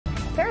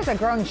There's a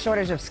growing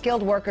shortage of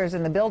skilled workers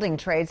in the building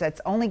trades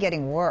that's only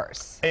getting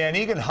worse. An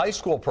Eagan high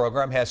school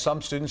program has some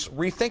students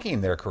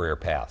rethinking their career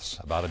paths.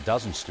 About a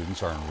dozen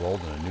students are enrolled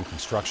in a new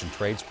construction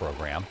trades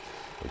program.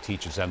 It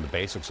teaches them the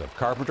basics of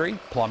carpentry,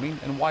 plumbing,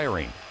 and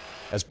wiring.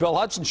 As Bill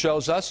Hudson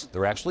shows us,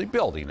 they're actually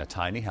building a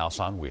tiny house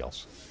on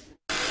wheels.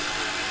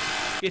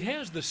 It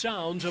has the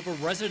sounds of a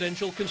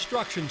residential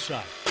construction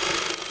site.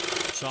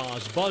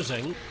 Saws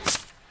buzzing,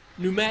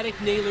 pneumatic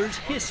nailers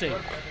hissing.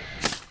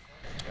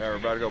 Yeah, we're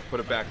about to go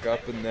put it back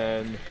up, and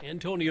then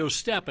Antonio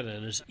Steppen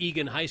and his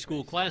Eagan high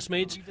school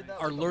classmates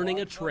are learning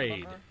a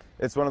trade.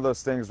 it's one of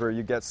those things where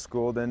you get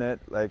schooled in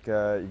it, like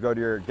you go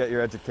to get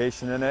your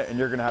education in it, and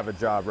you're going to have a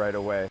job right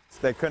away. So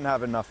they couldn't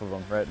have enough of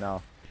them right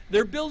now.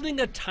 They're building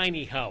a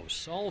tiny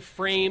house, all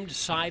framed,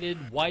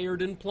 sided,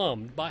 wired, and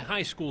plumbed by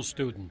high school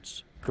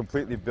students.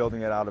 Completely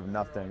building it out of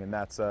nothing, and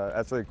that's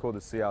really cool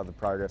to see how the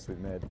progress we've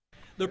made.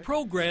 The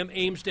program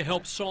aims to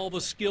help solve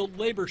a skilled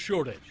labor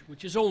shortage,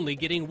 which is only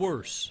getting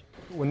worse.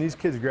 When these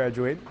kids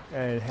graduate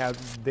and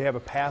they have a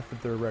path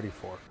that they're ready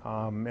for,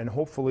 and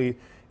hopefully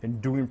in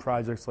doing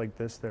projects like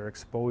this, they're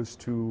exposed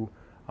to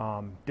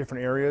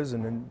different areas,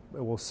 and then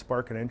it will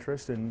spark an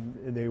interest, and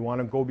they want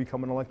to go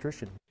become an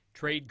electrician.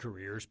 Trade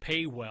careers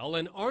pay well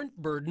and aren't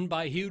burdened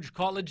by huge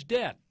college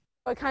debt.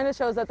 It kind of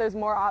shows that there's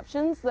more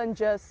options than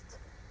just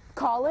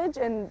college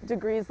and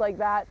degrees like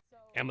that.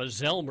 Emma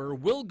Zellmer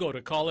will go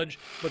to college,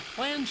 but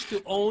plans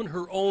to own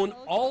her own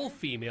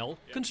all-female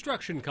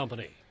construction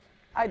company.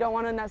 I don't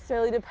want to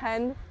necessarily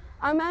depend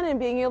on men, and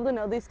being able to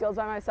know these skills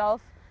by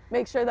myself,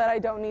 make sure that I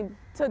don't need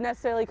to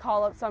necessarily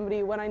call up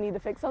somebody when I need to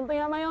fix something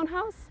at my own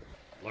house.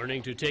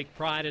 Learning to take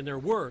pride in their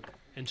work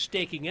and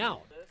staking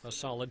out a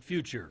solid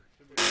future.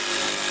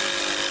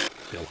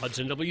 Bill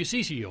Hudson,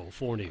 WCCO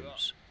 4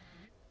 News.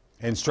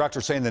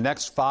 Instructors say in the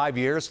next 5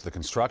 years, the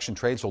construction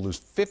trades will lose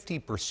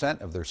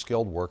 50% of their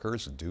skilled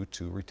workers due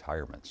to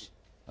retirements.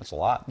 That's a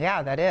lot.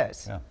 Yeah, that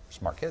is. Yeah,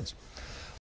 smart kids.